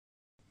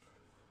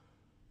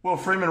Well,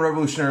 Freeman,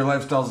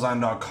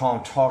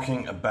 RevolutionaryLifestyleDesign.com,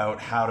 talking about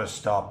how to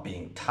stop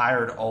being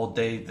tired all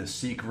day. The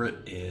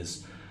secret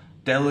is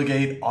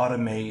delegate,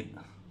 automate,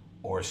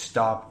 or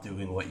stop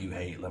doing what you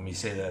hate. Let me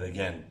say that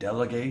again.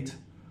 Delegate,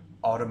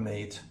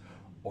 automate,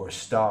 or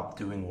stop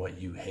doing what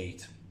you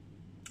hate.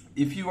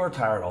 If you are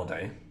tired all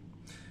day,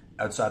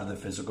 outside of the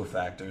physical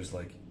factors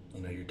like,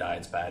 your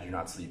diet's bad, you're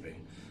not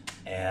sleeping,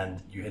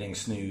 and you're hitting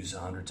snooze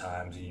 100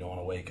 times and you don't want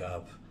to wake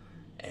up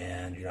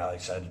and you're not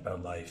excited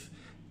about life,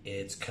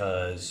 it's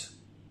because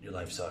your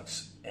life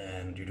sucks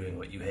and you're doing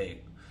what you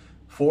hate.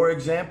 For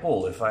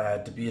example, if I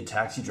had to be a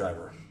taxi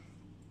driver,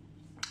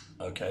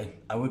 okay,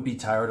 I would be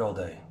tired all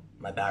day.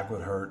 My back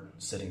would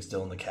hurt sitting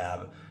still in the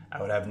cab.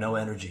 I would have no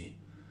energy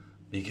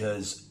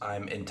because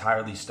I'm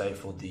entirely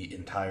stifled the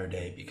entire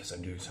day because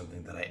I'm doing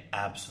something that I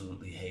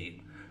absolutely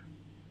hate.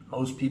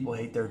 Most people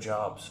hate their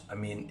jobs. I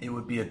mean, it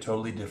would be a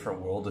totally different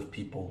world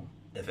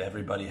if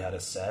everybody had a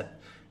set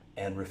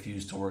and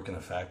refused to work in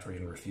a factory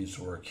and refused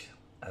to work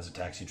as a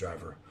taxi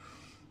driver.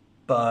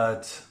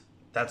 But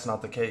that's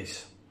not the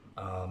case.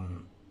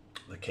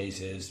 The case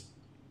is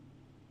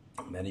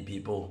many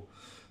people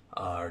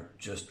are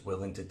just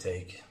willing to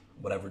take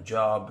whatever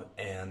job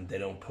and they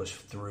don't push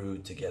through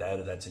to get out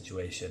of that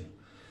situation,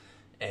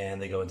 and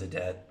they go into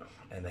debt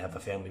and they have a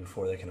family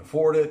before they can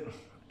afford it,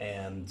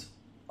 and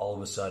all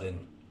of a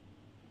sudden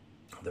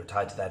they're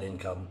tied to that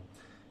income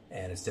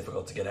and it's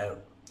difficult to get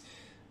out.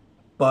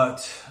 But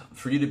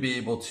for you to be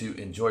able to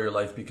enjoy your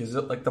life, because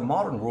like the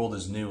modern world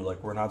is new,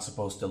 like we're not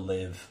supposed to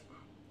live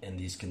in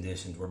these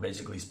conditions. We're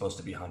basically supposed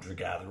to be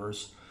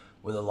hunter-gatherers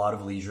with a lot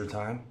of leisure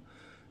time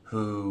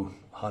who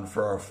hunt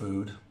for our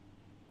food,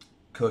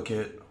 cook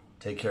it,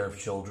 take care of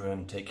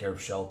children, take care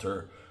of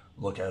shelter,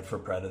 look out for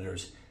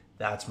predators.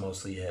 That's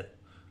mostly it.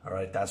 All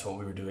right, that's what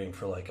we were doing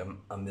for like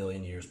a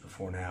million years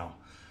before now.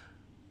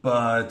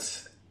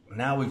 But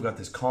now we've got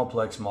this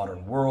complex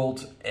modern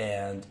world,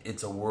 and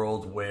it's a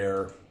world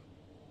where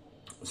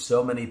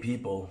so many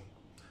people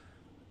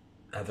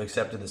have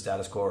accepted the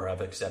status quo or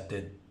have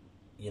accepted,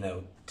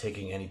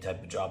 taking any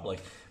type of job.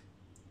 Like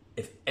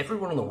if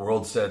everyone in the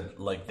world said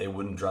like they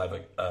wouldn't drive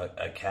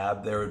a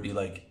cab, there would be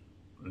like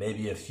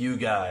maybe a few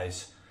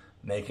guys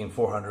making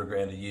 400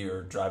 grand a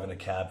year driving a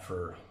cab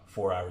for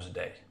 4 hours a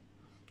day,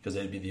 because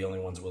they'd be the only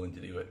ones willing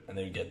to do it and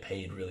they would get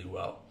paid really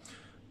well.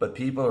 But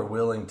people are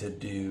willing to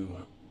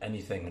do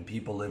anything, and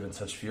people live in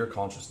such fear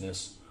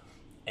consciousness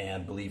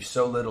and believe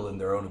so little in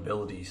their own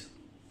abilities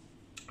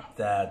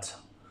that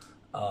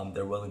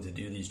they're willing to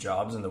do these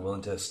jobs and they're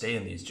willing to stay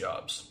in these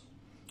jobs.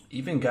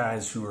 Even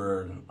guys who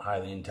are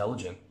highly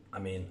intelligent. I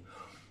mean,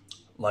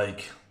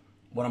 like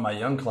one of my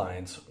young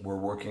clients, we're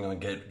working on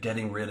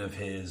getting rid of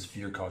his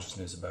fear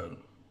consciousness about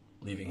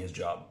leaving his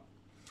job.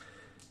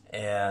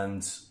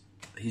 And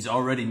he's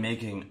already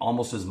making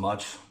almost as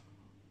much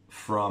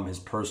from his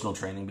personal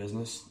training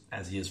business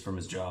as he is from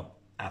his job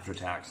after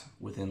tax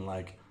within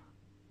like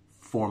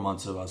 4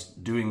 months of us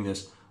doing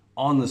this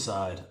on the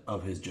side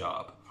of his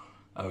job.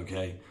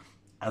 Okay,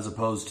 as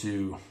opposed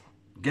to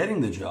getting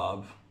the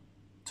job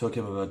took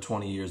him about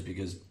 20 years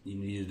because he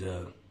needed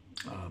a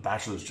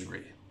bachelor's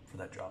degree for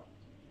that job.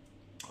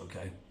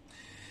 Okay.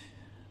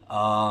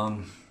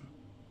 Now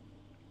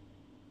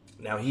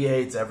he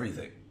hates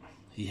everything.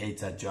 He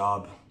hates that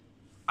job.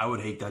 I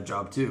would hate that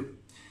job too.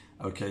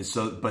 Okay,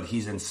 but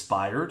he's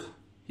inspired.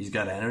 He's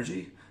got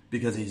energy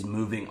because he's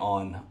moving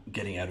on,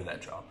 getting out of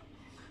that job.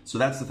 So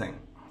that's the thing.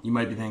 You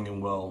might be thinking,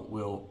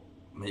 well,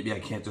 maybe I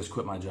can't just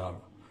quit my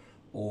job.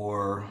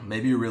 Or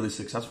maybe you're a really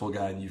successful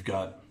guy and you've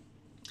got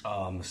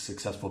a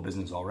successful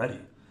business already.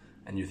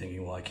 And you're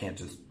thinking, well, I can't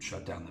just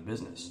shut down the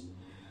business.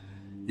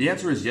 The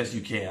answer is yes,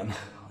 you can.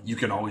 You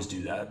can always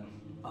do that.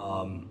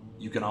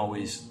 You can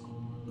always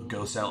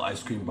go sell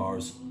ice cream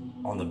bars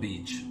on the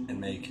beach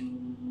and make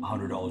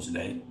 $100 a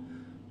day.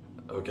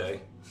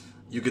 Okay.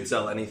 You could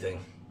sell anything.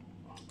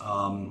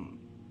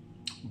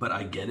 But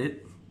I get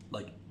it.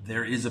 Like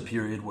there is a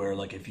period where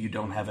like if you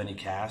don't have any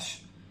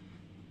cash,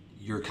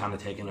 you're kind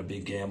of taking a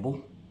big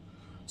gamble.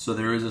 So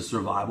there is a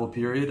survival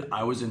period.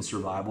 I was in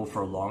survival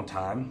for a long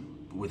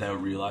time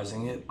without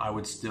realizing it. I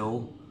would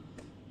still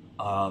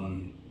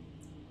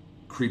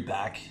creep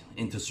back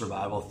into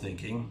survival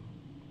thinking,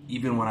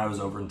 even when I was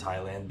over in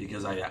Thailand,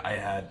 because I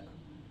had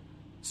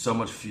so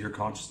much fear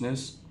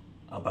consciousness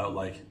about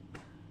like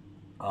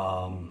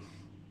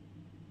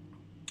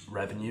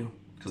revenue,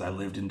 because I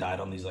lived and died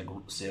on these like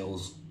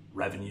sales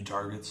revenue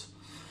targets.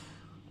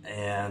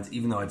 And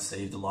even though I'd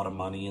saved a lot of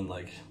money and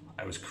like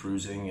I was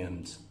cruising,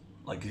 and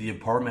like the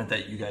apartment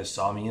that you guys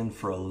saw me in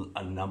for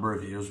a number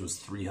of years was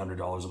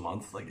 $300 a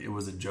month. Like it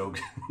was a joke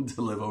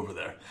to live over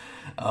there.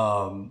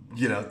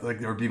 Like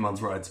there would be months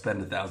where I'd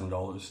spend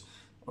 $1,000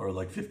 or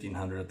like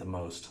 $1,500 at the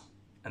most.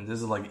 And this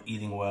is like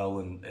eating well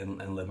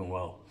and living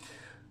well.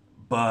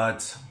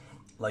 But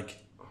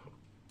like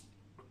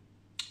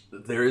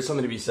there is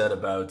something to be said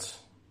about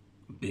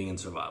being in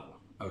survival,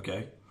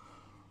 okay?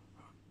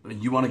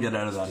 You want to get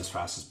out of that as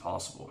fast as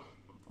possible.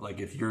 Like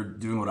if you're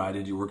doing what I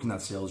did, you're working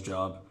that sales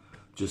job,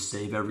 just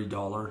save every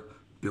dollar,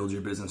 build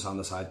your business on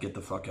the side, get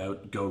the fuck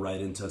out, go right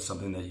into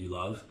something that you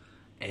love,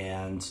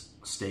 and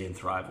stay and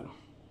thrive.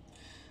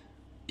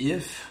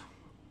 If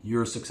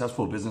you're a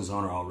successful business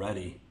owner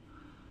already,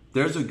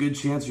 there's a good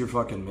chance you're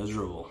fucking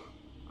miserable,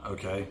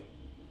 okay?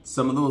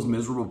 Some of the most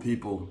miserable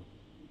people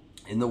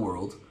in the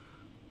world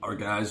are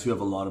guys who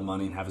have a lot of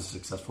money and have a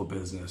successful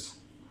business,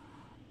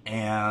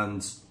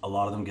 and a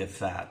lot of them get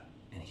fat.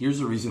 And here's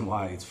the reason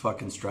why: it's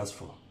fucking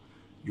stressful.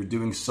 You're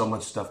doing so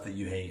much stuff that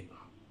you hate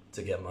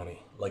to get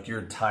money. Like your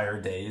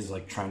entire day is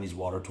like Chinese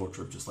water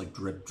torture, just like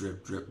drip,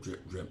 drip, drip,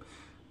 drip, drip.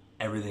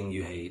 Everything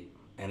you hate.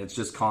 And it's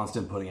just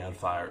constant putting out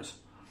fires,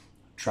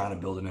 trying to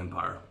build an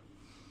empire.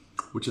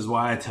 Which is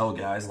why I tell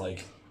guys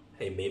like,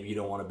 hey, maybe you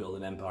don't want to build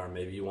an empire.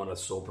 Maybe you want a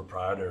sole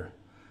proprietor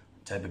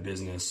type of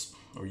business,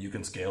 or you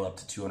can scale up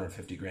to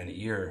 250 grand a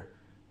year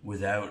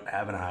without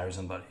having to hire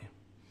somebody,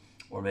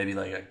 or maybe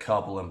like a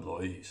couple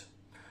employees.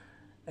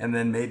 And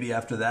then maybe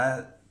after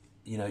that,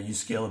 you know, you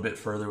scale a bit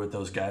further with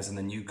those guys, and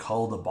then you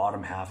cull the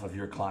bottom half of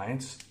your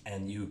clients,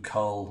 and you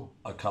cull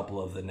a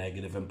couple of the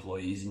negative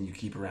employees, and you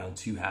keep around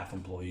 2 half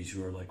employees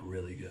who are like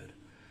really good.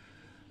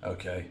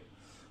 Okay.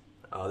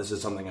 This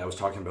is something I was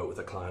talking about with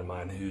a client of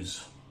mine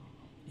who's,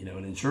 you know,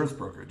 an insurance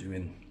broker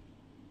doing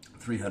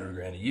 300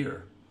 grand a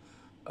year.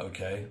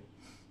 Okay.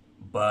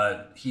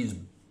 But he's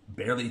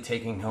barely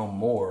taking home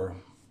more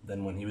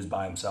than when he was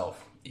by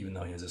himself, even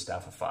though he has a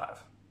staff of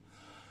 5.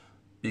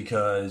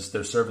 Because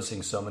they're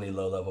servicing so many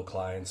low-level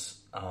clients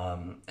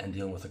and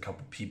dealing with a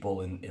couple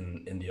people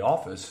in the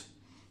office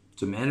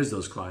to manage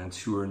those clients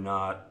who are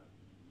not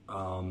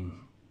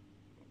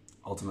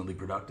ultimately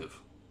productive.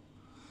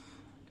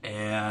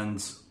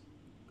 And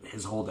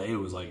his whole day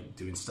was like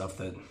doing stuff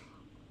that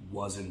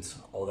wasn't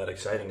all that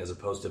exciting, as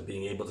opposed to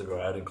being able to go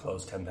out and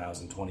close $10,000,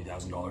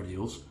 $20,000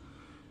 deals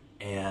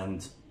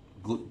and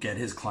get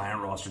his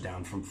client roster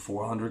down from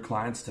 400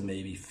 clients to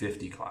maybe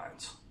 50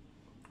 clients.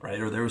 Right?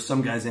 Or there were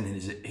some guys in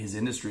his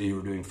industry who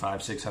were doing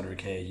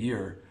 500-600K a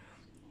year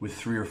with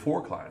 3 or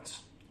 4 clients,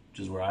 which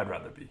is where I'd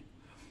rather be.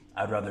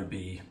 I'd rather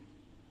be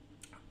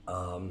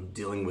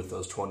dealing with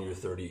those 20 or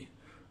 30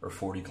 or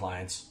 40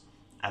 clients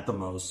at the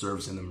most,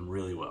 servicing them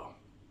really well.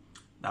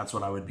 That's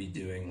what I would be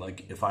doing.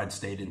 Like if I'd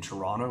stayed in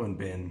Toronto and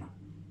been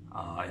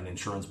an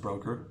insurance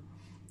broker,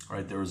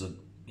 right? There was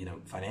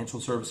financial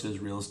services,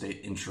 real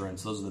estate,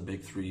 insurance. Those are the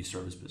big 3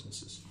 service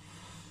businesses.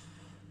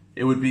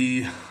 It would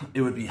be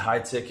high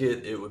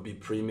ticket, it would be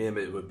premium,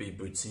 it would be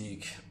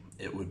boutique,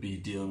 it would be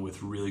dealing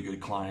with really good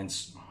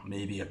clients,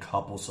 maybe a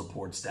couple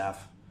support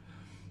staff,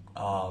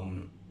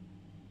 and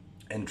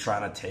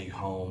trying to take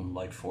home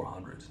like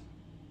 400,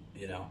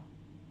 you know,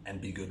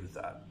 and be good with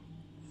that.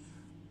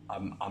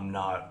 I'm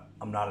not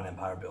an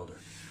empire builder.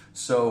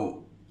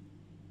 So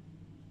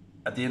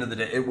at the end of the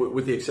day,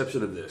 with the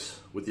exception of this,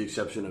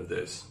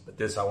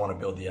 I want to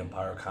build the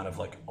empire kind of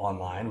like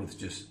online with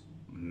just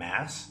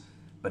mass,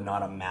 but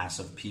not a mass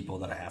of people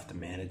that I have to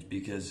manage,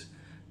 because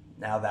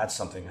now that's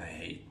something I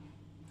hate.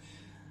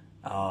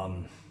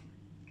 I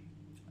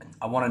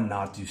want to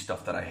not do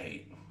stuff that I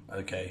hate,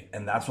 okay?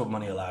 And that's what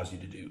money allows you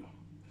to do,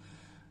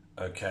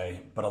 okay?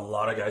 But a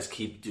lot of guys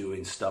keep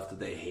doing stuff that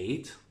they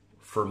hate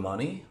for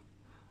money,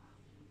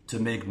 to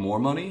make more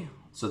money,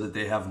 so that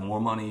they have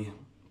more money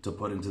to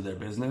put into their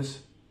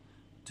business,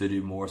 to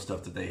do more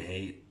stuff that they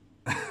hate.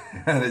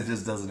 And it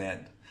just doesn't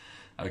end,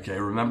 okay?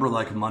 Remember,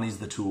 like, money's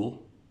the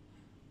tool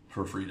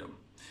for freedom.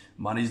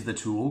 Money's the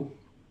tool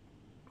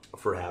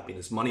for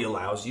happiness. Money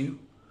allows you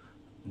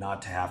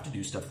not to have to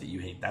do stuff that you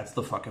hate. That's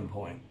the fucking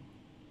point,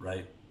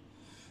 right?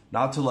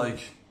 Not to like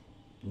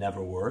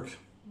never work.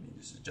 Let me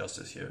just adjust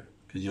this here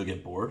because you'll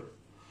get bored.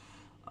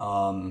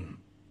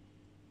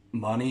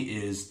 Money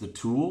is the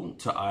tool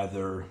to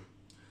either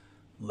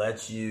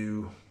let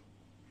you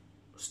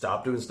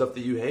stop doing stuff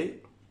that you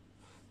hate,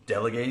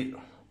 delegate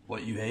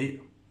what you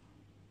hate,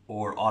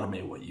 or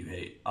automate what you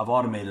hate. I've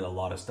automated a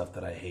lot of stuff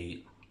that I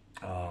hate.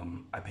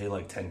 I pay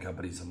like 10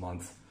 companies a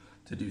month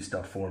to do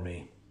stuff for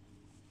me.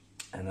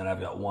 And then I've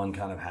got one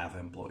kind of half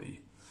employee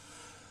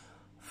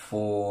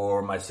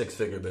for my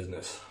 6-figure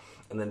business.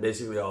 And then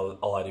basically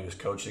all I do is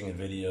coaching and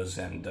videos,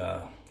 and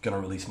gonna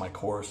release my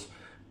course.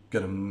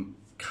 Gonna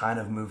kind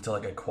of move to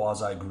like a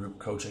quasi group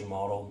coaching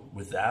model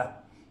with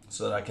that,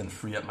 so that I can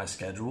free up my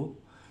schedule.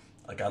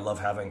 Like I love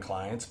having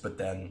clients, but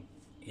then,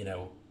 you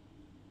know,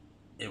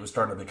 it was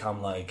starting to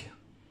become like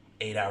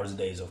 8 hours a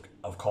day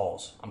of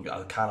calls. I'm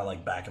kind of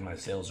like back in my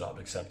sales job,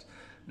 except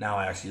now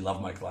I actually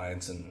love my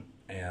clients and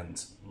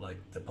like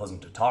they're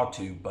pleasant to talk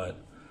to,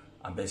 but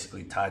I'm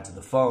basically tied to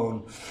the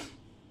phone.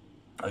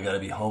 I got to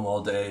be home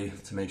all day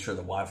to make sure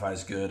the Wi-Fi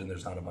is good and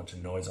there's not a bunch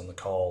of noise on the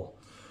call.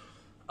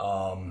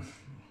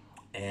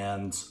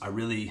 And I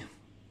really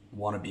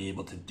want to be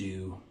able to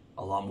do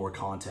a lot more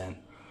content.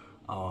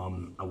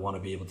 I want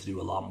to be able to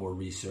do a lot more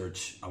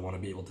research. I want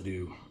to be able to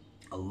do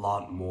a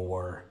lot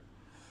more,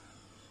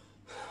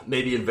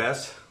 maybe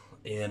invest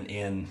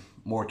in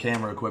more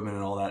camera equipment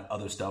and all that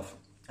other stuff,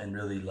 and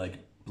really like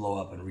blow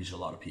up and reach a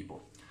lot of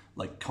people.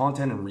 Like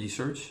content and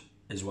research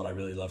is what I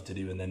really love to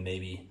do. And then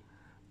maybe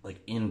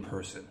like in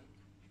person,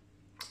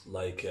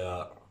 like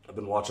I've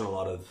been watching a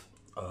lot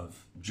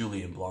of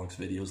Julian Blanc's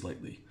videos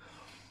lately,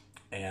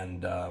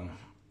 and I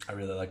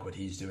really like what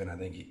he's doing. I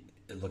think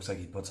it looks like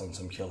he puts on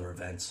some killer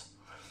events,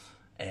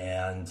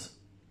 and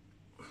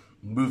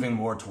moving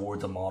more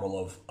towards a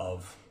model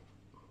of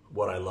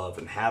what I love,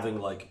 and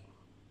having like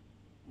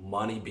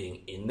money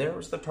being in there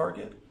is the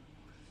target,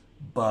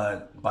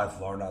 but by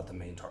far not the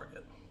main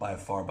target. By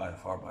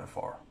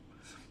far.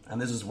 And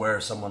this is where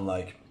someone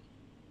like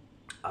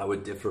I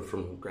would differ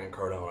from Grant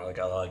Cardone. Like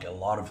I like a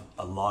lot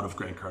of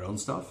Grant Cardone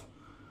stuff,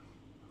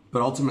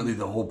 but ultimately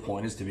the whole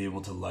point is to be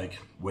able to like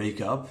wake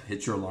up,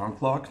 hit your alarm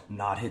clock,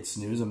 not hit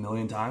snooze a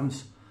million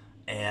times,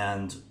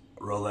 and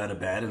roll out of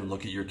bed and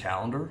look at your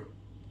calendar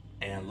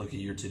and look at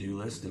your to-do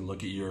list and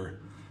look at your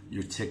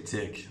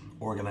tick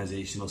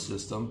organizational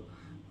system,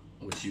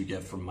 which you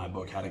get from my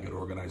book, How to Get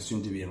Organized,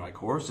 soon to be in my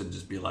course, and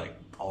just be like,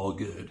 all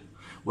good.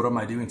 What am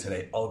I doing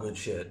today? All good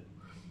shit,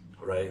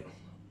 right?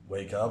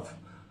 Wake up,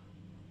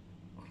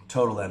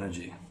 total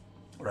energy,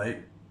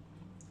 right?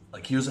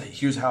 Like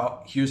here's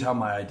how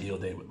my ideal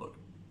day would look.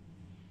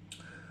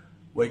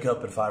 Wake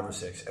up at 5 or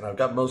 6, and I've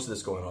got most of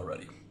this going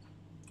already.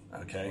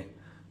 Okay,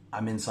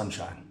 I'm in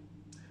sunshine,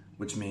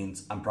 which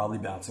means I'm probably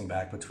bouncing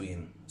back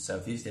between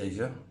Southeast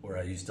Asia, where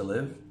I used to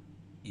live,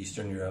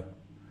 Eastern Europe,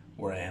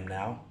 where I am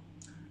now.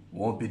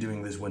 Won't be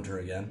doing this winter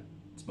again.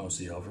 It's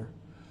mostly over.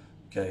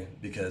 Okay,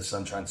 because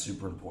sunshine's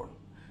super important.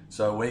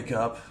 So I wake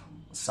up,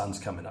 sun's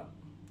coming up,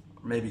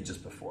 maybe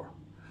just before.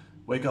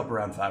 Wake up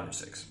around 5 or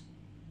 6.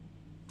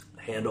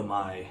 Handle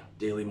my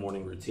daily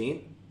morning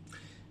routine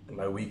and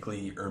my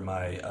weekly or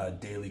my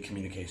daily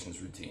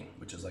communications routine,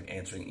 which is like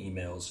answering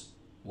emails,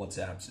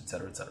 WhatsApps,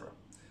 etc., etc.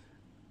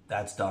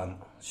 That's done.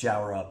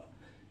 Shower up,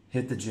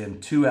 hit the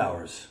gym. 2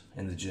 hours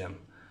in the gym.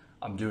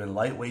 I'm doing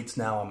light weights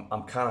now.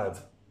 I'm kind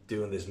of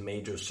doing this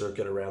major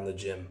circuit around the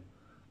gym,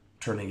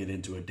 turning it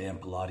into a damn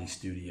Pilates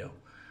studio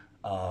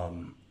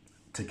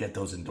to get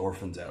those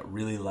endorphins out.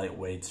 Really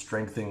lightweight,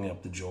 strengthening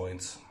up the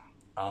joints,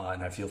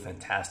 and I feel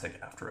fantastic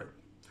after it.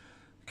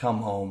 Come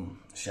home,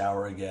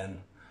 shower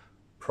again,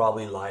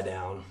 probably lie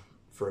down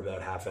for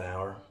about half an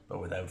hour,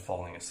 but without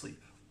falling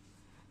asleep.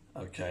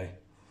 Okay.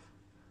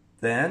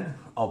 Then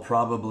I'll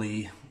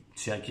probably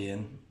check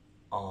in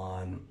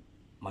on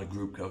my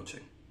group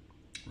coaching,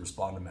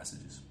 respond to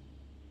messages,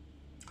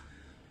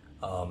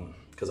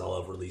 because I'll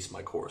have released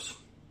my course.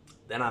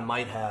 Then I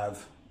might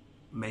have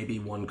maybe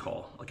one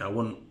call. Like I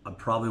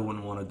probably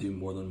wouldn't want to do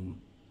more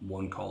than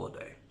one call a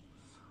day.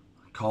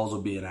 Calls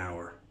will be an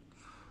hour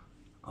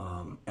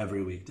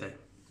every weekday.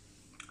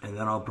 And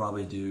then I'll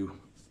probably do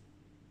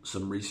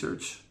some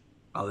research.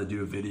 I'll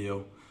do a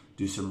video,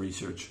 do some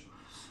research.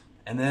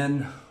 And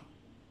then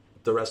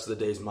the rest of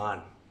the day is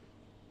mine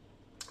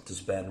to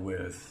spend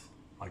with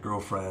my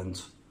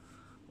girlfriend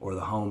or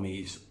the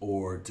homies,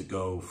 or to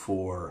go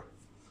for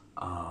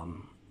a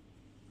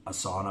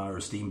sauna or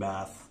a steam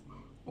bath,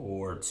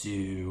 or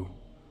to,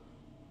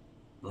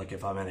 like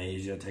if I'm in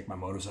Asia, take my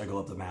motorcycle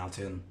up the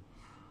mountain,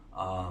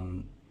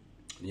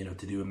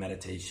 to do a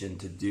meditation,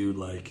 to do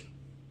like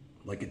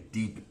a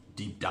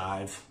deep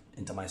dive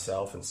into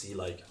myself and see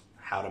like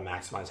how to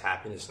maximize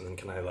happiness, and then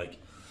can I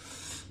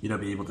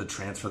be able to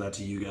transfer that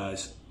to you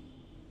guys.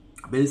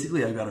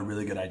 Basically, I've got a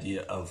really good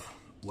idea of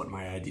what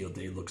my ideal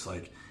day looks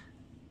like.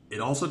 It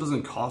also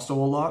doesn't cost a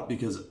whole lot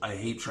because I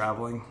hate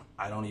traveling.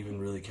 I don't even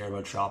really care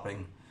about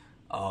shopping.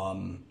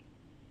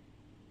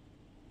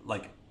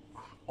 Like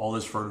all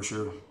this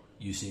furniture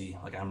you see,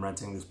 like I'm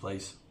renting this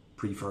place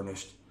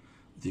pre-furnished,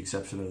 with the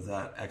exception of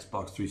that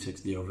Xbox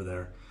 360 over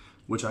there,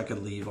 which I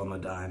could leave on the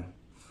dime.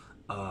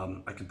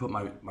 I could put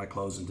my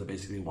clothes into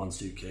basically one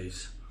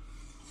suitcase.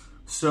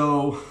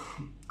 So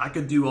I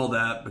could do all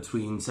that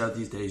between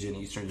Southeast Asia and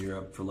Eastern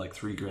Europe for like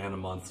 $3,000 a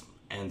month,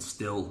 and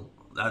still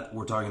that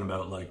we're talking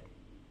about like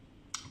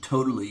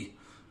totally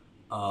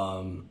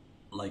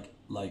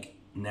like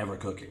never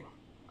cooking.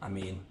 I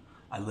mean,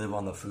 I live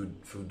on the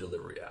food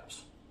delivery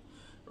apps,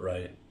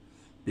 right?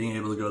 Being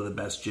able to go to the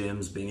best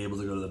gyms, being able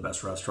to go to the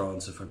best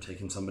restaurants if I'm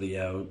taking somebody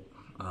out,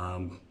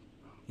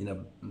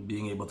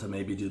 being able to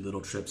maybe do little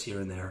trips here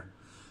and there,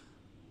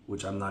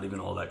 which I'm not even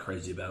all that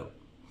crazy about,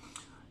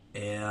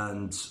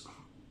 and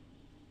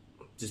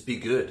just be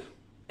good.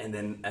 And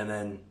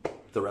then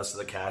the rest of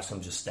the cash I'm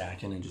just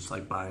stacking and just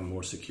like buying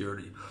more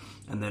security,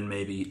 and then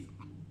maybe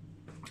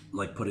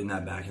like putting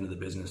that back into the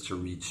business to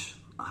reach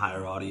a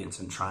higher audience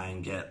and try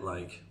and get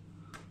like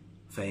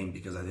fame,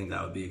 because I think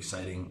that would be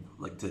exciting,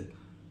 like to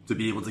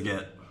be able to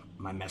get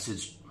my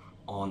message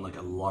on like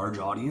a large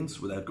audience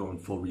without going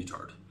full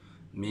retard,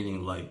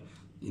 meaning like,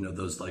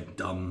 those like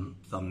dumb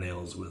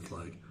thumbnails with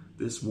like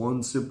this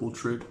one simple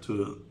trick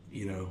to,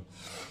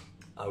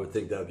 I would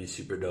think that would be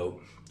super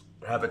dope.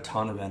 I have a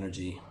ton of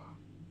energy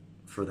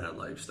for that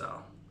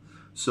lifestyle.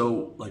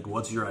 So like,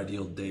 what's your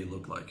ideal day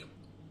look like?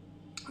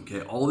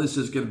 Okay, all this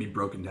is going to be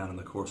broken down in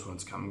the course when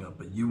it's coming up,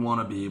 but you want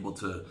to be able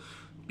to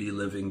be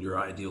living your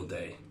ideal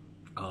day,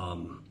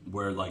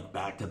 where like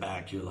back to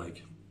back you're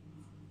like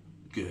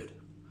good.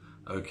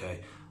 Okay,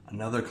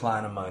 another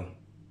client of mine,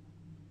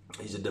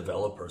 he's a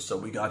developer, so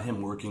we got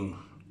him working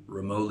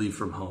remotely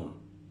from home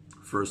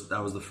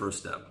That was the first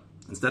step.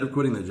 Instead of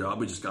quitting the job,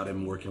 we just got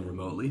him working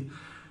remotely.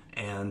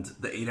 And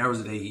the 8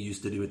 hours a day he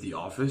used to do at the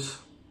office,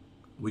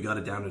 we got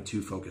it down to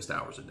 2 focused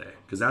hours a day.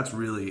 Because that's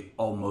really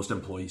all most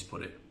employees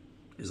put it,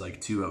 is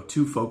like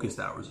two focused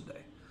hours a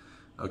day.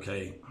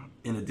 Okay.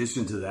 In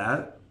addition to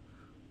that,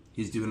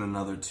 he's doing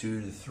another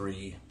 2 to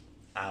 3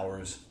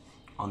 hours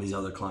on these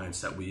other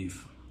clients that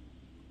we've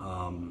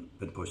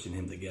been pushing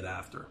him to get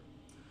after.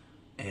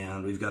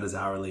 And we've got his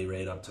hourly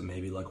rate up to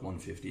maybe like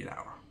 $150 an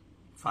hour,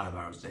 5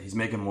 hours a day. He's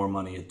making more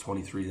money at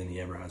 23 than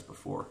he ever has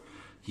before.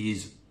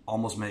 He's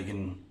almost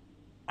making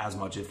as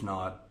much, if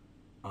not,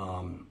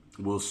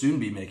 will soon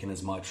be making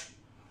as much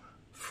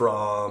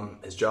from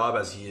his job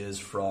as he is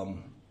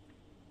from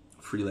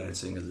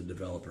freelancing as a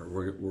developer.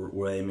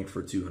 We're aiming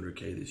for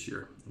 200K this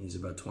year. He's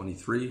about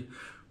 23.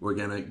 We're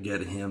gonna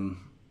get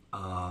him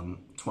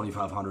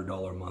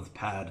 $2,500 a month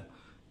pad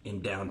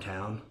in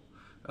downtown.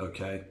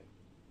 Okay.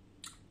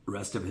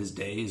 Rest of his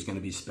day is gonna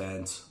be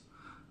spent,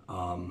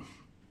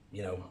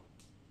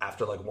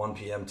 after like 1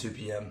 p.m., 2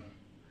 p.m.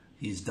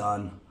 He's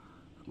done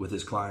with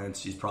his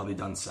clients. He's probably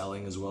done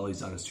selling as well.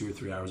 He's done his 2 or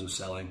 3 hours of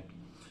selling,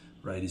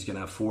 right? He's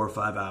gonna have 4 or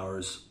 5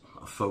 hours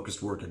of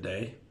focused work a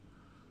day.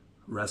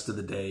 Rest of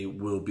the day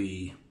will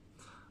be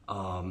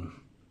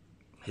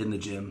hitting the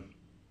gym,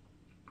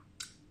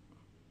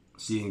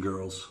 seeing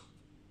girls,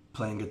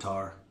 playing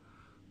guitar,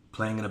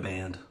 playing in a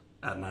band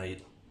at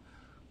night,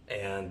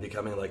 and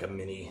becoming like a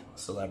mini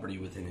celebrity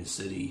within his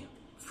city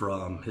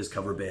from his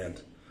cover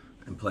band,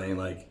 and playing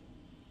like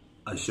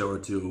a show or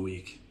 2 a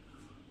week,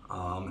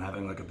 and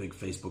having like a big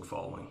Facebook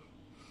following,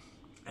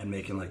 and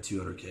making like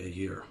 200K a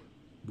year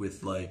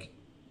with like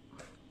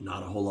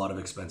not a whole lot of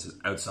expenses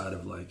outside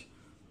of like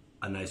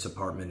a nice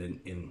apartment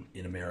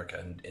in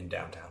America in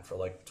downtown for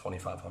like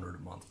 $2,500 a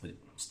month, but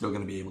still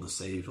going to be able to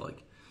save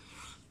like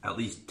at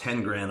least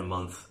 10 grand a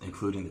month,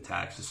 including the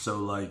taxes. So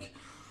like,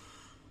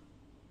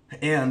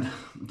 and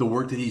the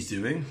work that he's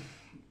doing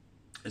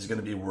is going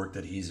to be work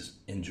that he's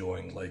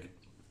enjoying. Like,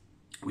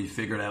 we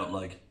figured out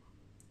like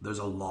there's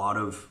a lot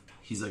of,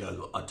 he's like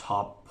a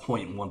top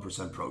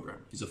 0.1% program.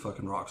 He's a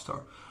fucking rock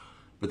star.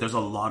 But there's a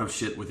lot of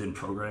shit within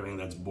programming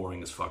that's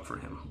boring as fuck for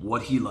him.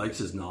 What he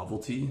likes is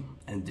novelty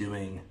and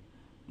doing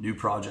new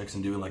projects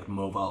and doing like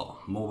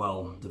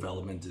mobile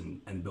development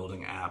and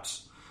building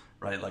apps,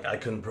 right? Like, I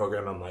couldn't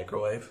program a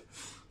microwave,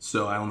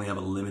 so I only have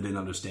a limited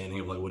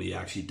understanding of like what he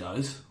actually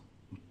does.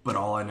 But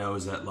all I know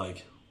is that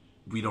like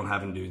we don't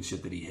have him doing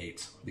shit that he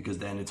hates, because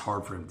then it's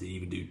hard for him to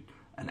even do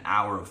an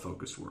hour of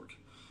focused work.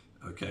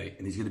 Okay,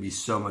 and he's going to be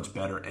so much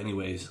better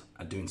anyways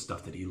at doing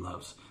stuff that he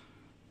loves.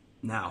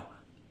 Now,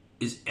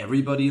 is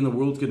everybody in the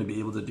world going to be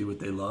able to do what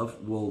they love?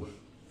 Well,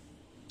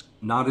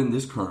 not in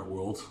this current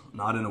world,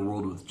 not in a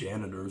world with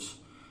janitors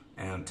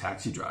and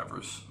taxi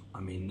drivers. I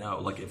mean,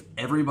 no. Like, if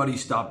everybody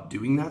stopped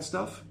doing that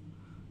stuff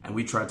and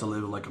we tried to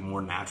live like a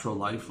more natural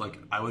life, like,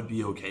 I would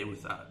be okay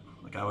with that.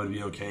 Like, I would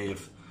be okay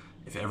if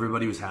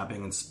everybody was happy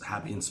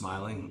and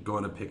smiling,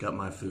 going to pick up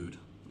my food,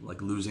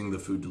 like losing the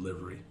food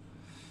delivery.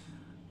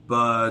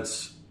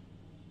 But,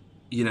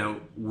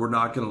 we're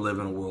not going to live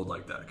in a world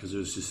like that, because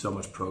there's just so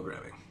much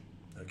programming.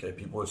 Okay,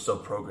 people are so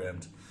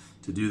programmed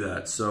to do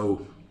that.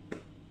 So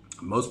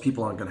most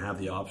people aren't going to have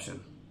the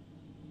option,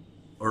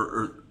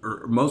 or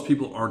most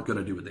people aren't going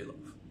to do what they love,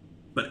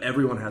 but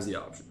everyone has the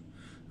option.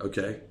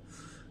 Okay,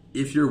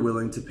 if you're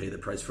willing to pay the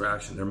price for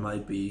action, there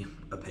might be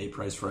a pay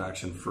price for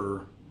action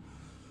for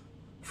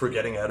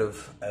getting out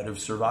of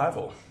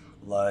survival.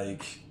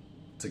 Like,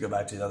 to go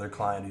back to the other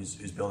client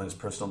who's building his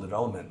personal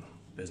development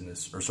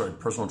business,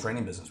 personal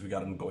training business. We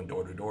got him going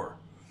door to door,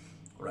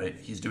 right?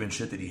 He's doing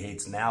shit that he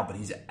hates now, but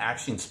he's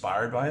actually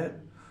inspired by it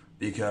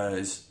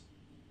because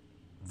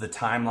the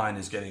timeline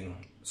is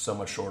getting so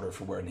much shorter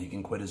for when he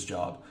can quit his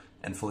job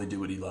and fully do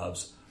what he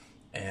loves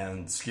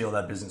and scale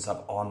that business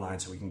up online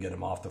so we can get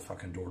him off the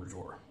fucking door to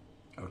door.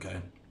 Okay.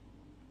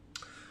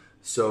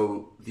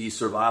 So the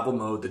survival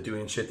mode, the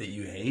doing shit that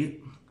you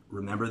hate,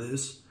 remember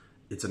this,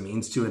 it's a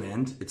means to an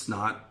end. It's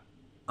not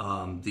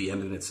the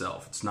end in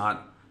itself. It's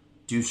not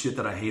do shit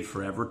that I hate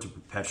forever to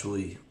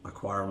perpetually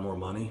acquire more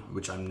money,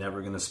 which I'm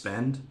never going to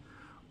spend,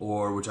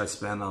 or which I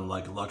spend on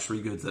like luxury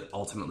goods that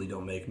ultimately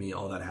don't make me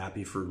all that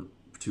happy for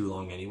too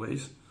long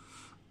anyways,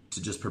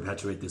 to just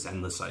perpetuate this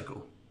endless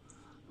cycle,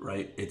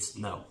 right?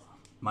 No,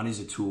 money's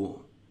a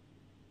tool.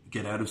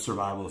 Get out of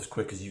survival as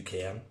quick as you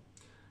can,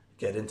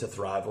 get into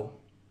thrival,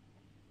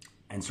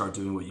 and start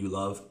doing what you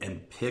love,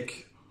 and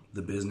pick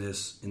the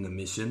business in the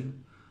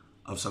mission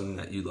of something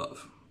that you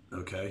love,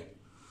 okay?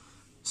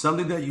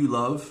 Something that you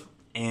love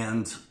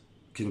and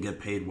can get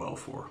paid well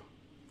for.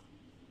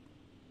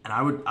 And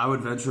I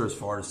would venture as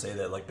far to say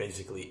that like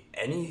basically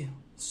any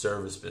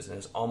service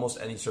business,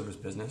 almost any service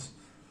business,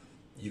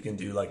 you can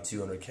do like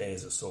 200K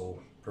as a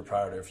sole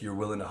proprietor. If you're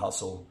willing to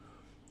hustle,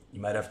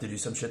 you might have to do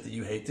some shit that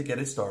you hate to get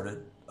it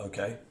started,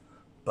 okay?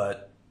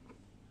 But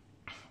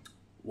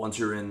once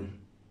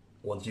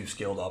you've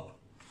scaled up,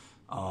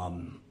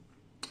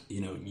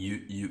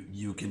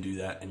 you can do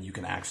that and you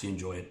can actually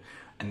enjoy it.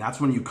 And that's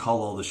when you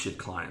cull all the shit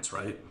clients,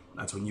 right?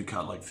 That's when you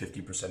cut like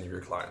 50% of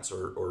your clients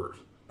or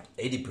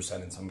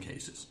 80% in some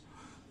cases.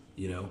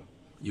 You know,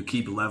 you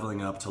keep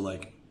leveling up to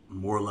like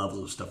more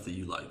levels of stuff that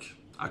you like.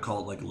 I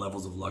call it like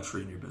levels of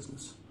luxury in your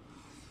business,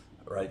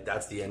 right?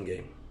 That's the end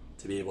game,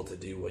 to be able to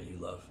do what you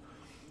love.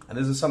 And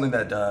this is something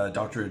that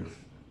Dr.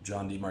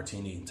 John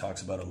Demartini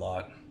talks about a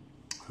lot,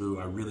 who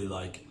I really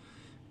like.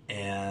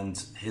 And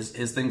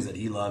his things that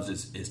he loves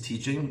is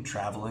teaching,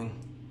 traveling,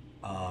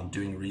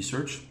 doing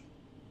research,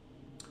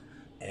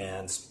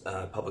 and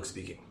public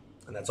speaking.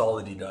 And that's all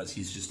that he does.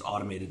 He's just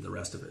automated the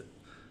rest of it.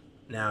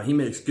 Now, he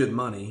makes good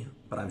money,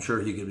 but I'm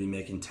sure he could be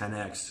making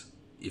 10x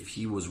if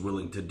he was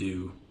willing to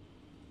do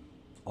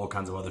all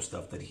kinds of other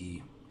stuff that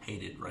he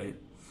hated, right?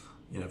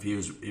 You know,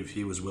 if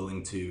he was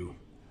willing to,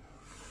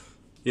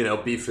 you know,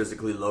 be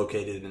physically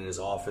located in his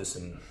office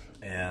and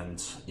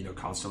you know,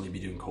 constantly be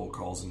doing cold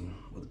calls and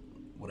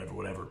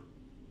whatever.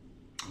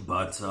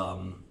 But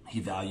he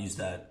values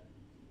that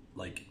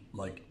like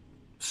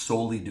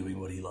solely doing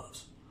what he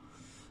loves.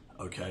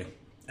 Okay,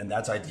 and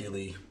that's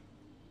ideally,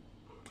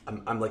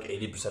 I'm like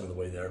 80% of the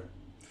way there.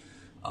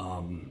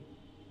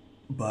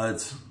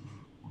 But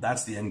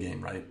that's the end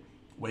game, right?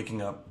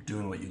 Waking up,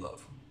 doing what you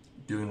love,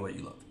 doing what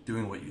you love,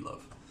 doing what you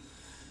love.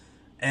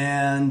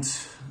 And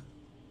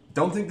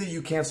don't think that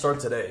you can't start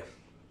today,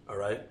 all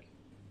right?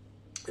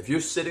 If you're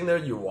sitting there,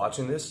 you're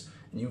watching this,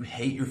 and you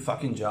hate your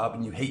fucking job,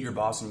 and you hate your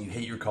boss, and you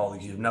hate your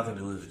colleagues, you have nothing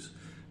to lose,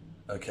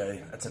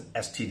 okay? That's an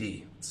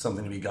STD. It's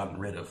something to be gotten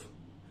rid of.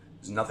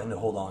 There's nothing to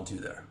hold on to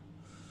there.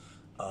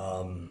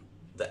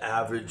 The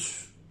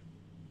average,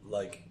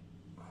 like,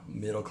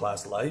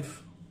 middle-class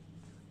life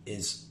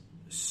is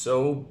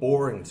so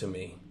boring to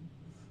me.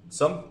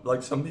 Some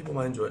people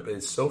might enjoy it, but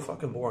it's so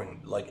fucking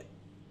boring. Like,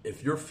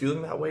 if you're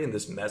feeling that way and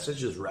this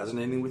message is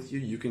resonating with you,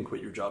 you can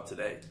quit your job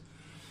today.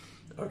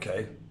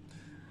 Okay?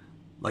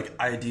 Like,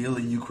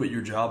 ideally, you quit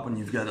your job when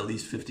you've got at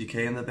least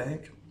 $50K in the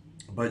bank,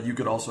 but you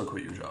could also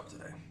quit your job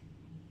today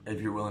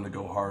if you're willing to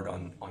go hard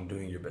on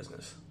doing your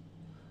business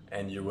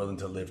and you're willing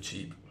to live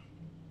cheap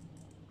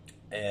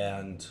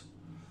and,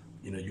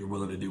 you know, you're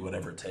willing to do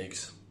whatever it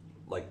takes,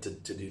 like, to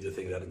do the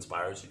thing that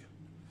inspires you,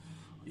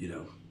 you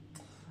know.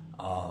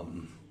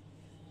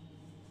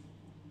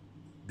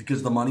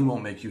 Because the money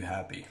won't make you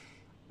happy.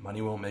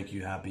 Money won't make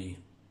you happy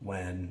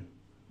when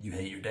you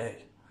hate your day,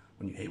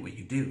 when you hate what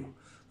you do.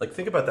 Like,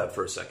 think about that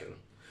for a second.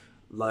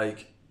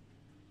 Like,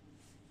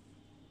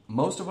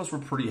 most of us were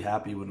pretty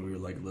happy when we were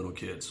like little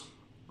kids,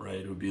 right?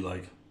 It would be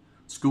like,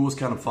 school was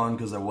kind of fun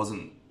because it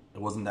wasn't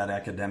that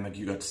academic.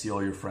 You got to see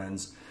all your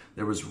friends.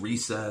 There was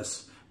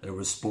recess, there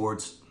was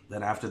sports.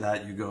 Then after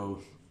that, you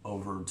go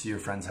over to your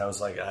friend's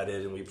house like I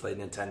did, and we played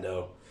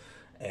Nintendo.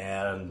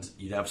 And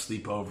you'd have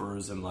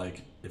sleepovers, and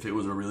like, if it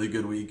was a really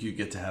good week, you'd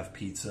get to have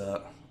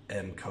pizza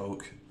and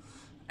Coke,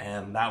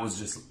 and that was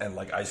just, and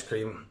like ice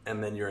cream,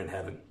 and then you're in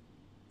heaven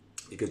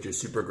because you're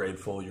super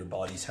grateful, your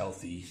body's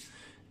healthy,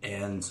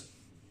 and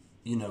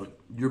you know,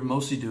 you're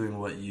mostly doing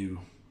what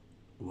you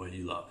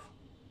love.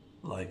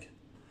 Like,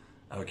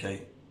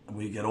 okay, when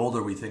we get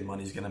older, we think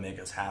money's gonna make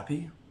us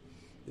happy.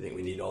 We think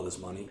we need all this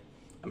money.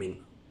 I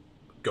mean,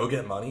 go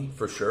get money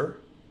for sure,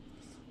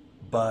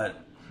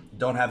 but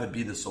don't have it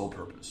be the sole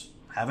purpose.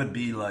 Have it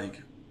be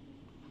like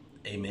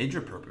a major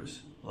purpose.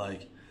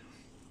 Like,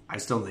 I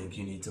still think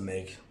you need to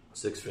make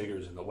 6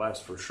 figures in the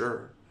West for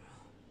sure.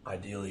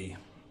 Ideally,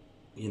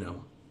 you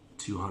know,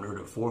 200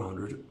 or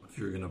 400 if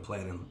you're going to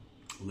plan on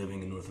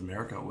living in North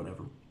America or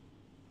whatever.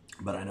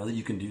 But I know that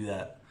you can do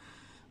that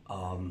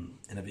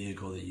in a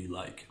vehicle that you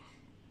like.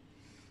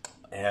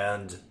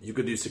 And you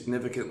could do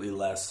significantly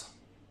less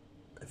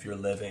if you're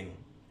living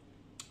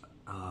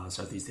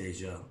Southeast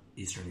Asia,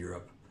 Eastern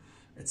Europe,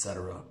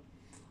 etc.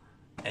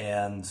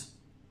 And,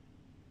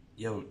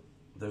 you know,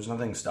 there's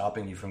nothing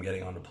stopping you from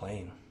getting on a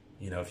plane.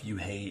 You know, if you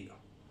hate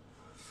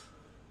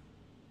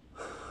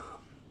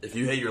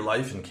your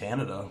life in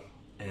Canada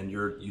and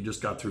you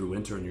just got through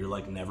winter and you're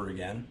like, never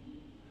again,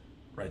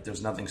 right?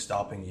 There's nothing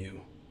stopping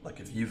you. Like,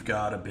 if you've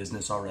got a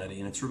business already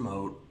and it's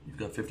remote, you've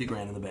got 50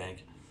 grand in the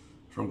bank,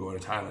 from going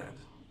to Thailand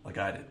like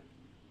I did.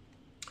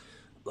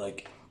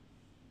 Like,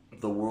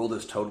 the world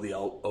is totally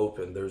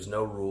open. There's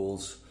no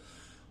rules.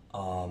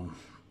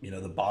 You know,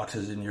 the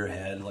boxes in your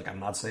head, like, I'm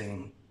not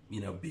saying,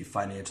 you know, be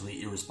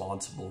financially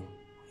irresponsible,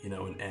 you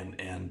know,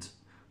 and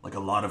like a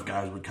lot of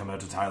guys would come out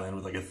to Thailand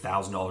with like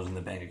 $1,000 in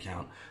the bank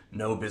account,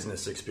 no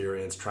business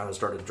experience, trying to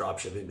start a drop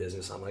shipping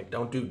business. I'm like,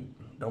 don't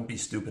be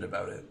stupid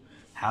about it.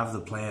 Have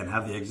the plan,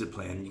 have the exit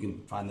plan. You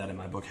can find that in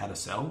my book, How to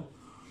Sell.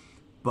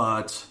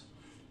 But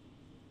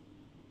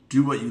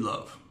do what you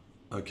love,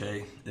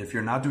 okay? If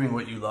you're not doing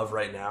what you love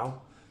right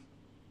now,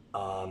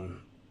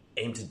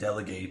 aim to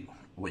delegate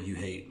what you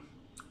hate,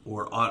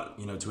 or,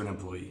 you know, to an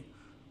employee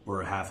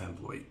or a half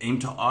employee. Aim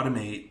to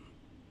automate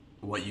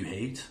what you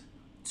hate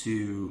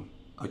to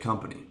a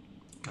company.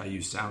 I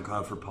use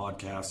SoundCloud for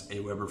podcasts,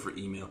 Aweber for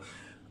email,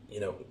 you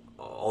know,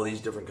 all these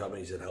different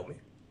companies that help me.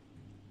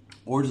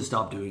 Or to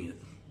stop doing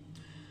it.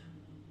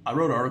 I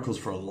wrote articles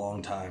for a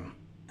long time,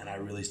 and I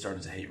really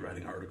started to hate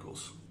writing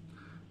articles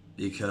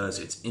because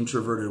it's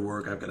introverted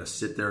work. I've got to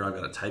sit there, I've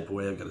got to type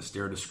away, I've got to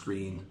stare at a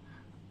screen.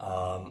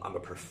 I'm a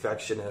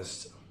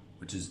perfectionist,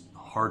 which is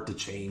hard to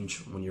change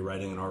when you're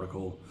writing an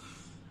article,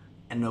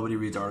 and nobody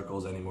reads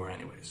articles anymore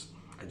anyways.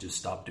 I just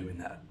stopped doing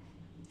that.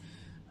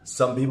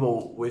 Some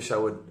people wish I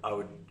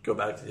would go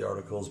back to the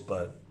articles,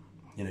 but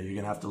you know, you're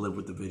gonna have to live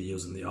with the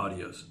videos and the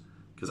audios,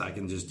 because I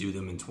can just do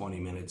them in 20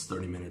 minutes,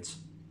 30 minutes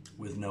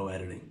with no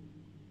editing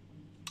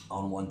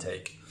on one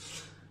take.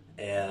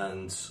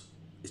 And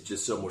it's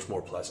just so much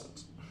more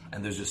pleasant.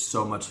 And there's just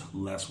so much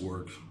less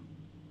work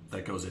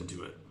that goes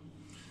into it.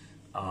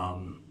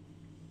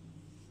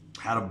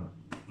 Had a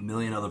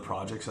million other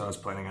projects that I was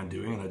planning on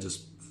doing, and I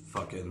just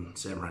fucking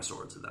samurai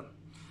sword to them,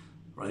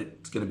 right?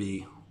 It's gonna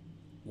be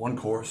one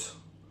course,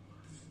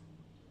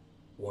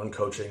 one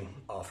coaching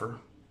offer,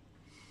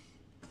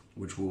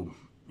 which will,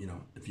 you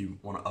know, if you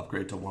want to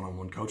upgrade to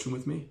one-on-one coaching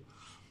with me,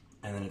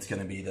 and then it's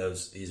gonna be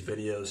these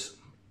videos,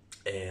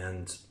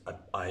 and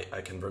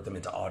I convert them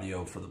into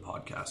audio for the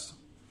podcast.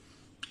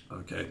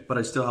 Okay, but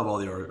I still have all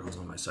the articles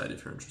on my site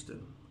if you're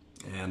interested.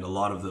 And a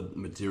lot of the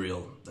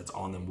material that's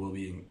on them will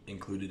be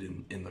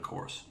included in the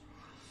course.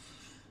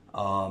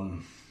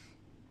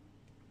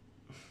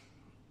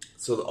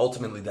 So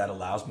ultimately that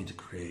allows me to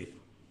create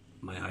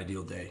my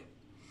ideal day.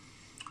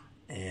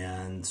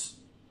 And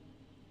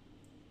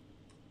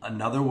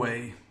another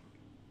way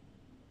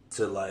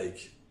to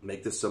like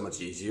make this so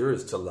much easier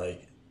is to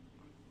like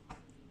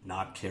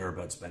not care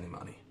about spending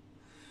money.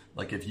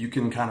 Like if you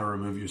can kind of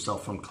remove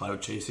yourself from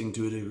clout chasing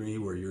to a degree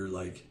where you're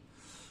like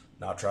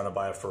not trying to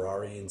buy a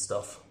Ferrari and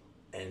stuff,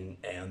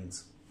 and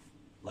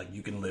like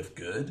you can live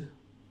good,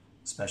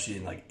 especially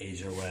in like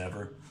Asia or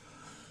whatever,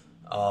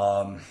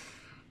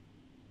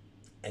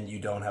 and you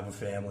don't have a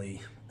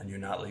family and you're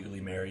not legally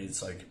married,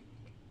 it's like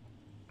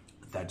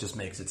that just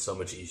makes it so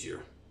much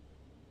easier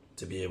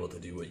to be able to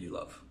do what you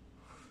love.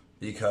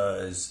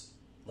 Because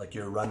like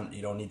you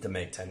don't need to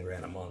make 10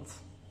 grand a month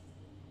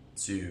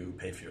to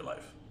pay for your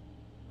life,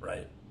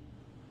 right?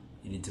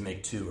 You need to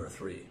make 2 or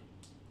 3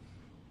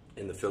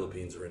 in the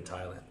Philippines or in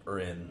Thailand or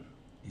in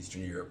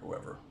Eastern Europe or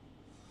wherever.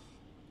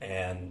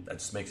 And that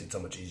just makes it so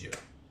much easier.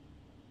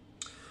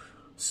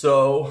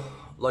 So,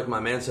 like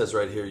my man says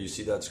right here, you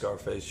see that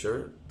Scarface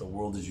shirt? The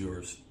world is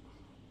yours.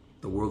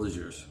 The world is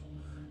yours.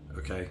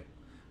 Okay?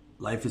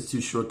 Life is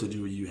too short to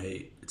do what you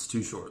hate. It's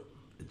too short.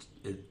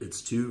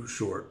 It's too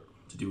short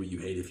to do what you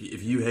hate.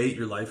 If you hate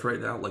your life right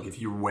now, like if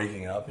you're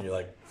waking up and you're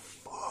like,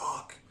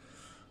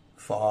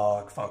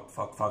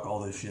 fuck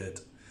all this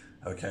shit,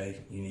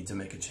 okay? You need to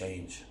make a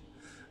change.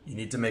 You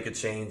need to make a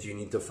change. You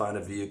need to find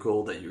a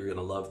vehicle that you're going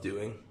to love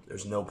doing.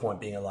 There's no point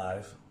being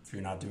alive if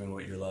you're not doing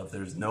what you love.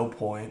 There's no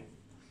point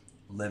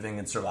living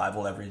in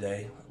survival every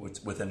day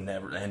with a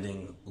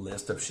never-ending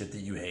list of shit that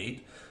you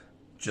hate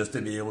just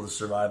to be able to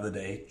survive the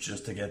day,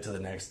 just to get to the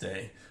next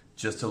day,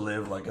 just to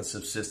live like a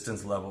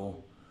subsistence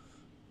level,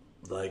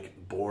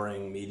 like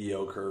boring,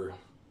 mediocre,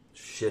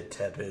 shit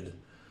tepid,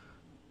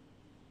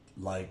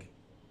 like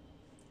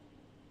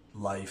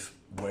life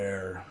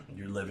where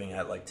you're living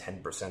at like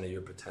 10% of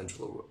your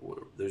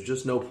potential. There's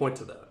just no point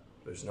to that.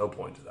 There's no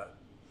point to that.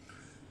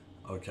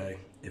 Okay?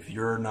 If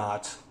you're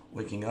not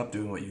waking up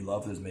doing what you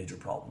love, there's major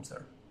problems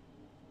there.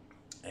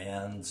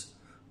 And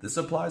this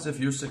applies if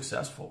you're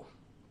successful.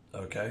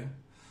 Okay?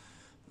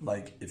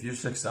 Like if you're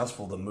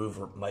successful, the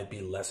move might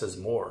be less is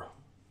more.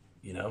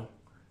 You know?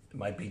 It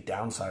might be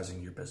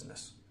downsizing your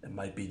business. It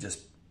might be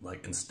just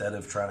like instead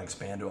of trying to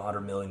expand to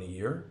 100 million a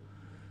year,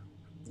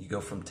 you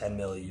go from 10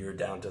 mil a year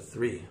down to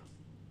 3,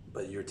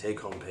 but your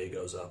take-home pay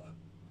goes up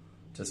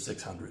to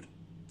 600.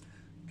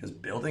 Because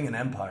building an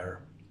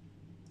empire,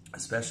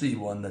 especially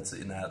one that's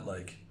in that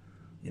like,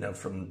 you know,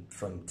 from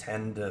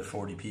 10 to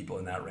 40 people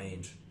in that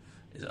range,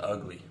 is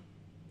ugly.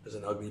 It's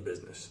an ugly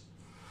business.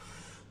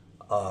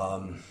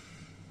 And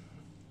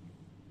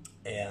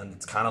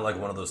it's kind of like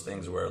one of those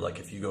things where like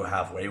if you go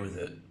halfway with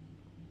it,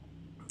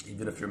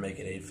 even if you're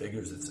making 8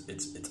 figures,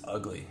 it's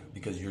ugly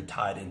because you're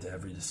tied into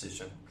every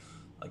decision.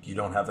 Like you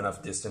don't have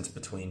enough distance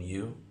between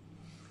you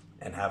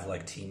and have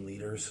like team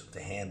leaders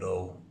to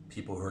handle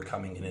people who are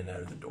coming in and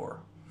out of the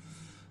door.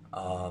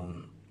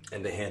 And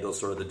to handle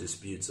sort of the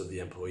disputes of the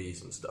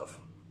employees and stuff.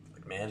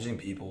 Like managing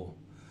people.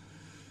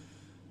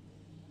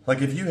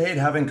 Like if you hate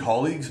having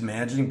colleagues,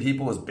 managing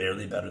people is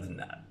barely better than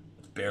that.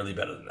 It's barely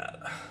better than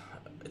that.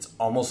 It's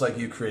almost like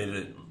you created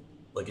it,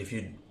 like if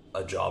you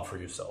a job for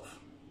yourself,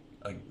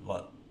 like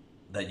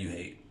that you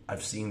hate.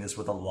 I've seen this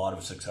with a lot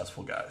of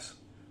successful guys.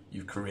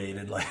 You've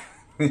created like,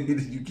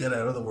 you get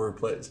out of the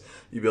workplace,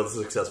 you build a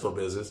successful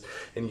business,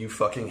 and you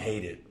fucking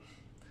hate it.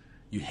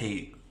 You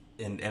hate,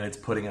 and it's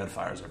putting out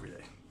fires every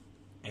day.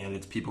 And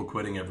it's people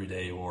quitting every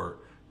day, or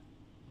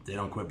they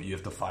don't quit, but you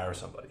have to fire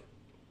somebody.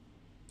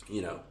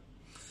 You know?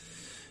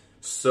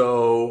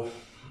 So,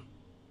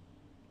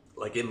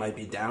 like it might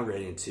be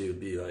downgrading to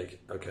be like,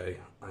 okay,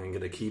 I'm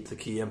going to keep the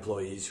key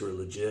employees who are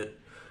legit.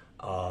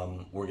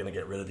 We're going to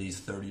get rid of these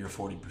 30 or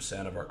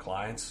 40% of our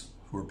clients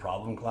who are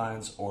problem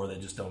clients, or they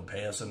just don't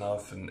pay us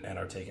enough and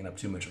are taking up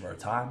too much of our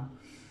time.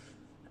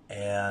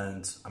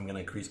 And I'm going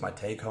to increase my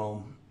take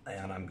home,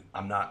 and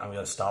I'm going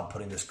to stop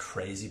putting this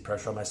crazy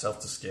pressure on myself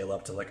to scale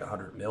up to like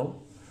 100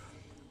 mil.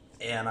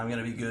 and I'm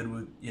going to be good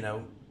with,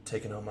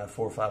 taking home my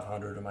 400 or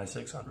 500 or my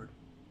 600,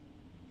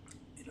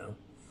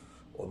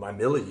 or my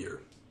mill a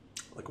year,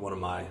 like one of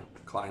my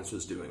clients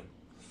was doing.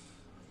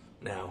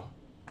 Now,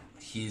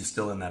 he's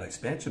still in that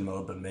expansion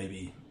mode, but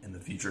maybe in the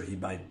future he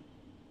might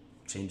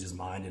change his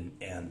mind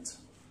and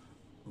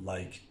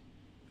like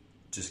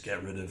just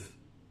get rid of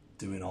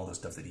doing all the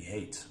stuff that he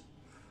hates,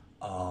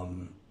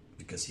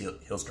 because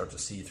he'll start to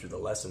see through the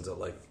lessons of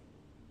like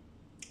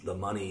the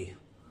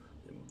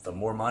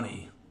more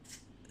money,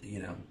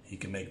 he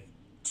can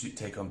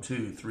take home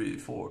 2, 3,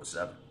 4,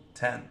 7,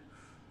 10,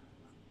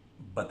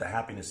 but the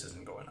happiness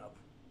isn't going up,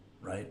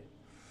 right?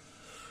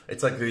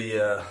 It's like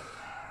the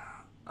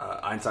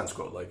Einstein's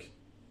quote, like,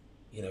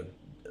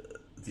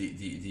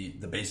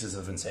 the basis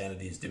of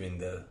insanity is doing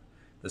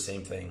the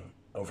same thing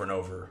over and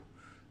over,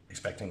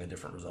 expecting a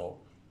different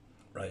result,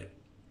 right?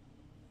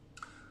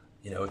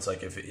 It's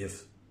like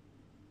if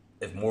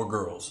more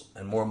girls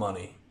and more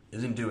money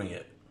isn't doing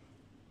it,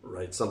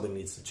 right, something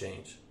needs to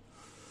change.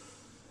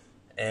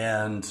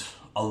 And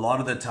a lot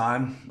of the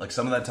time, like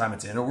some of that time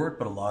it's inner work,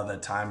 but a lot of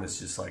that time it's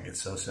just like,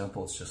 it's so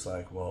simple. It's just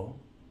like, well,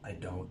 I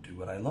don't do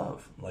what I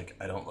love. Like,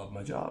 I don't love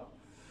my job.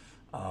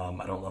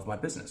 I don't love my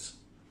business,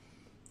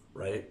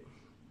 right?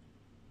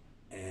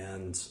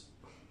 And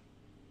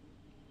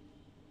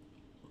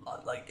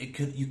like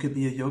you could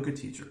be a yoga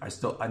teacher.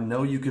 I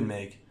know you can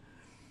make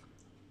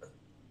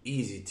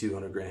easy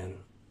 200 grand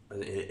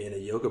in a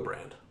yoga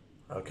brand.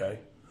 Okay.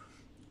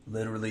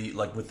 Literally,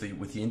 like with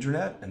the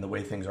internet and the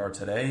way things are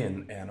today,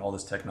 and all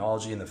this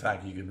technology, and the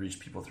fact you can reach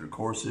people through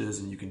courses,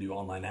 and you can do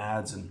online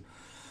ads, and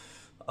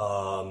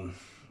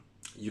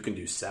you can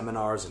do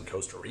seminars in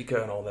Costa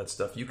Rica and all that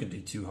stuff. You can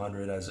do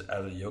 200 as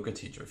a yoga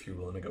teacher if you're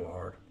willing to go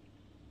hard.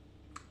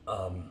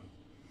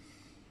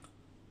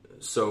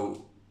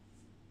 So,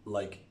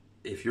 like,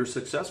 if you're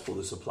successful,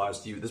 this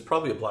applies to you. This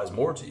probably applies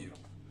more to you,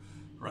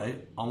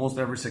 right? Almost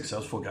every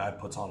successful guy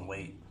puts on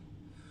weight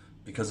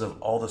because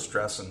of all the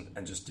stress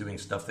and just doing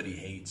stuff that he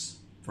hates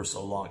for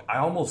so long. I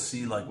almost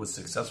see, like, with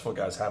successful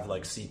guys have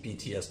like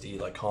CPTSD,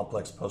 like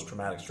complex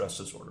post-traumatic stress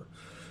disorder,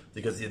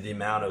 because the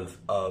amount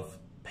of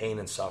pain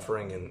and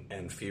suffering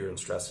and fear and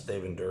stress that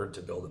they've endured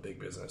to build a big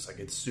business. Like,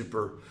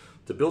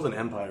 to build an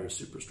empire is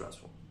super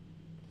stressful.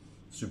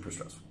 Super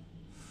stressful.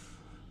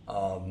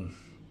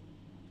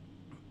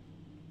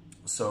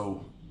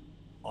 So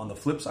on the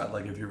flip side,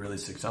 like, if you're really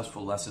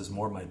successful, less is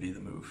more might be the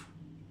move.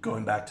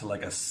 Going back to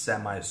like a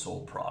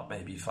semi-sole prop,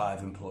 maybe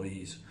 5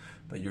 employees,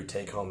 but your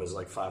take home is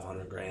like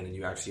 500 grand and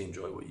you actually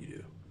enjoy what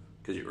you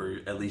do, or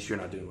at least you're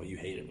not doing what you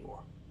hate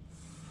anymore.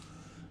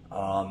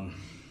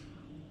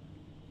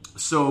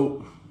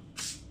 So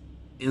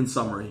in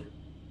summary,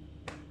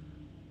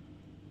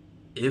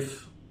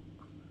 if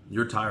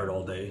you're tired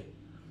all day,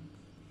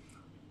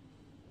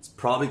 it's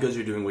probably because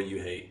you're doing what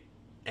you hate.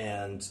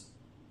 And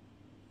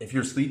if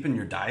your sleep and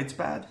your diet's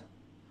bad,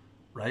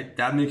 right,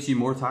 that makes you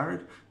more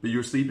tired. But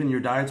your sleep and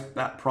your diet's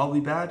probably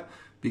bad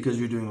because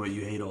you're doing what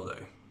you hate all day.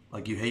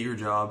 Like, you hate your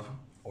job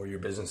or your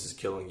business is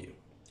killing you.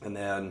 And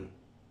then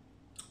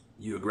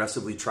you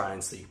aggressively try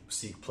and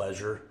seek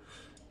pleasure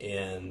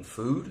in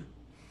food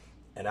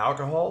and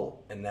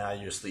alcohol, and now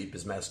your sleep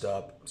is messed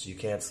up, so you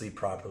can't sleep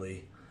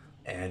properly,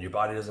 and your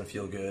body doesn't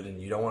feel good,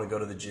 and you don't want to go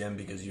to the gym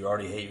because you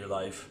already hate your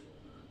life,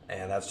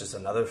 and that's just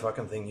another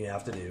fucking thing you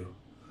have to do,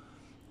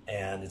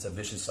 and it's a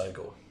vicious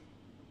cycle.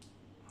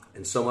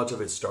 And so much of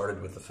it started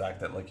with the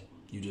fact that, like,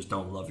 you just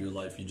don't love your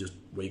life. You just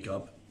wake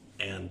up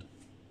and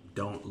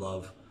don't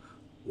love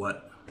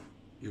what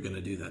you're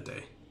gonna do that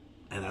day,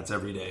 and that's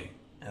every day,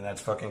 and that's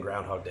fucking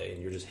Groundhog Day,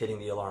 and you're just hitting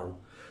the alarm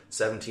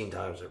 17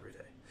 times every day.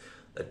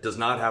 That does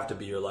not have to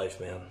be your life,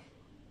 man.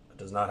 It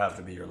does not have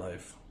to be your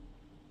life.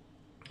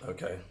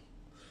 Okay.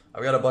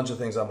 I've got a bunch of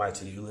things on my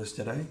to-do list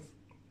today,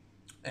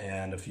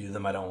 and a few of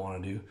them I don't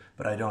want to do,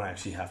 but I don't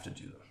actually have to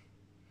do them.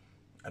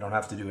 I don't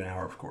have to do an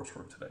hour of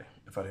coursework today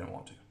if I didn't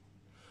want to.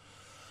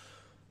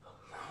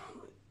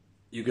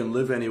 You can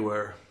live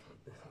anywhere.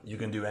 You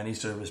can do any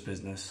service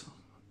business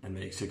and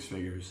make 6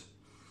 figures.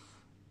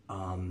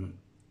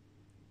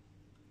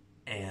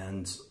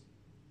 And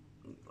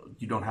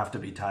you don't have to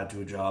be tied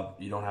to a job.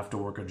 You don't have to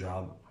work a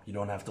job. You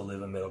don't have to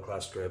live a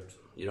middle-class script.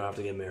 You don't have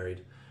to get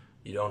married.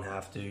 You don't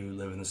have to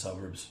live in the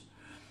suburbs.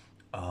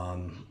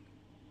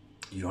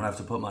 You don't have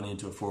to put money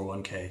into a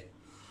 401k.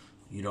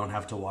 You don't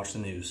have to watch the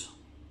news.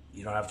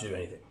 You don't have to do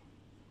anything.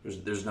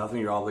 There's nothing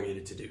you're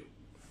obligated to do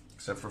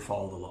except for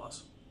follow the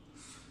laws.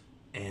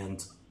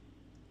 And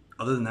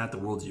other than that, the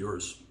world's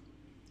yours.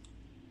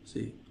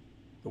 See?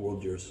 The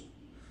world's yours.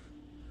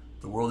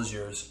 The world is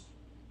yours.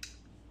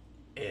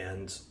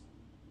 And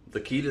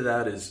the key to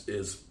that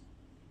is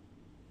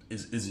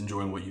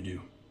enjoying what you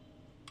do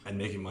and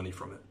making money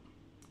from it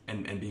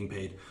and being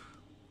paid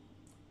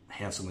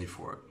handsomely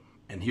for it.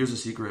 And here's a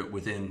secret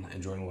within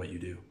enjoying what you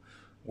do.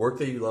 Work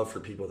that you love for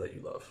people that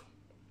you love.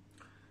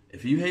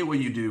 If you hate what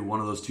you do, one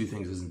of those two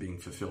things isn't being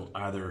fulfilled.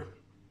 Either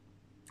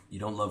you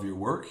don't love your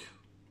work,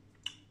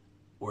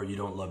 or you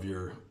don't love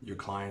your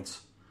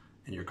clients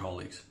and your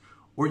colleagues,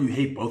 or you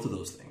hate both of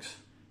those things,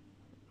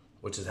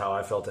 which is how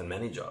I felt in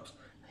many jobs.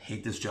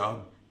 hate this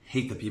job,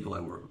 hate the people I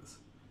work with.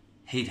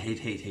 Hate, hate,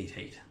 hate, hate,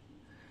 hate.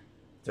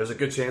 There's a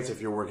good chance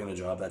if you're working a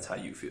job, that's how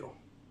you feel.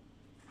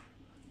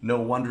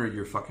 No wonder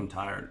you're fucking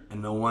tired.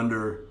 And no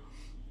wonder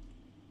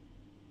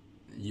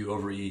you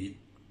overeat,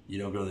 you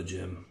don't go to the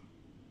gym,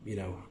 you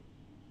know,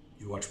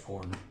 you watch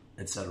porn,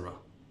 etc.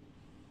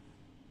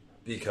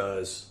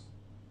 Because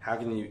how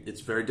can you,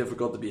 it's very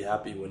difficult to be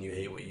happy when you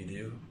hate what you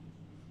do.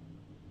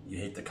 You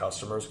hate the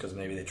customers because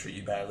maybe they treat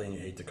you badly, and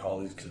you hate the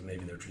colleagues because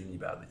maybe they're treating you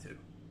badly too.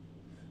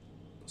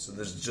 So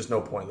there's just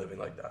no point living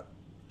like that.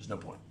 There's no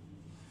point.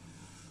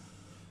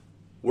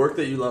 Work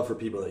that you love for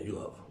people that you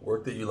love.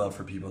 Work that you love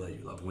for people that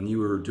you love. When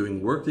you are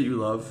doing work that you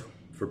love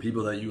for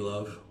people that you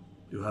love,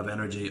 you'll have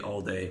energy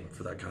all day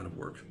for that kind of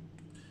work.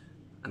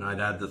 And I'd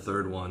add the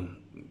third one,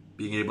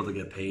 being able to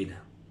get paid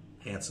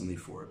handsomely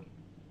for it.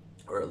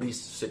 Or at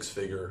least a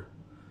six-figure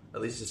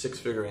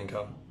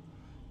income,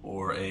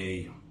 or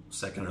a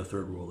second or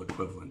third world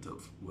equivalent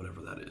of whatever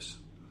that is.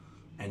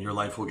 And your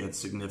life will get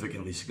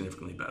significantly,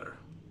 significantly better.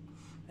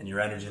 And your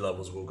energy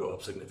levels will go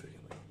up significantly.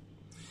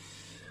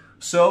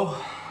 So,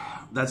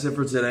 that's it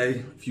for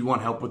today. If you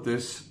want help with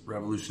this,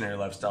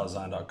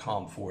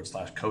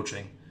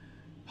 revolutionarylifestyledesign.com/coaching.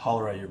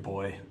 Holler at your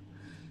boy.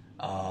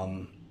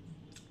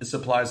 This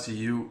applies to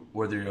you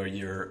whether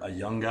you're a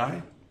young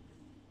guy.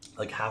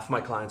 Like half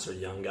my clients are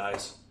young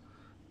guys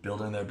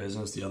building their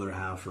business. The other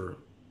half are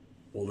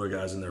older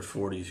guys in their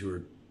 40s who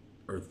are,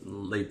 or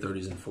late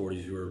 30s and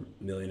 40s who are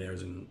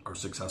millionaires and are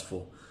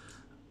successful,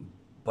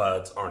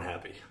 but aren't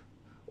happy,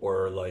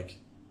 or like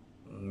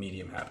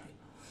medium happy.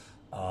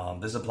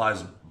 This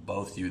applies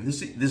both to you.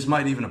 This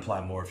might even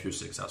apply more if you're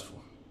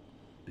successful,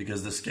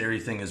 because the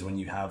scary thing is when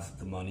you have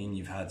the money and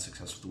you've had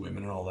success with the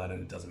women and all that,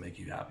 and it doesn't make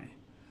you happy.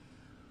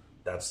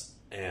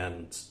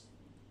 And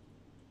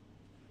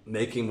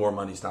making more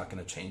money is not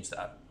going to change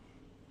that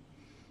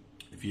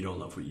if you don't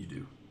love what you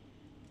do.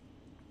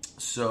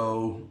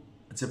 So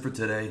that's it for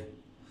today.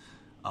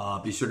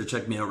 Be sure to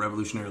check me out,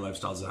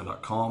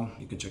 revolutionarylifestyledesign.com.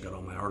 You can check out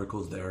all my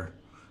articles there.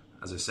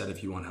 As I said,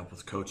 if you want help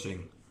with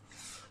coaching,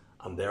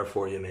 I'm there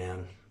for you,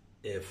 man.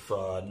 If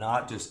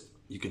not, just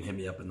you can hit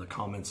me up in the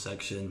comments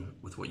section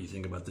with what you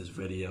think about this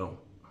video.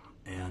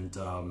 And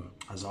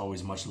as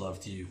always, much love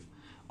to you.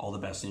 All the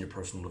best in your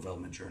personal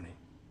development journey.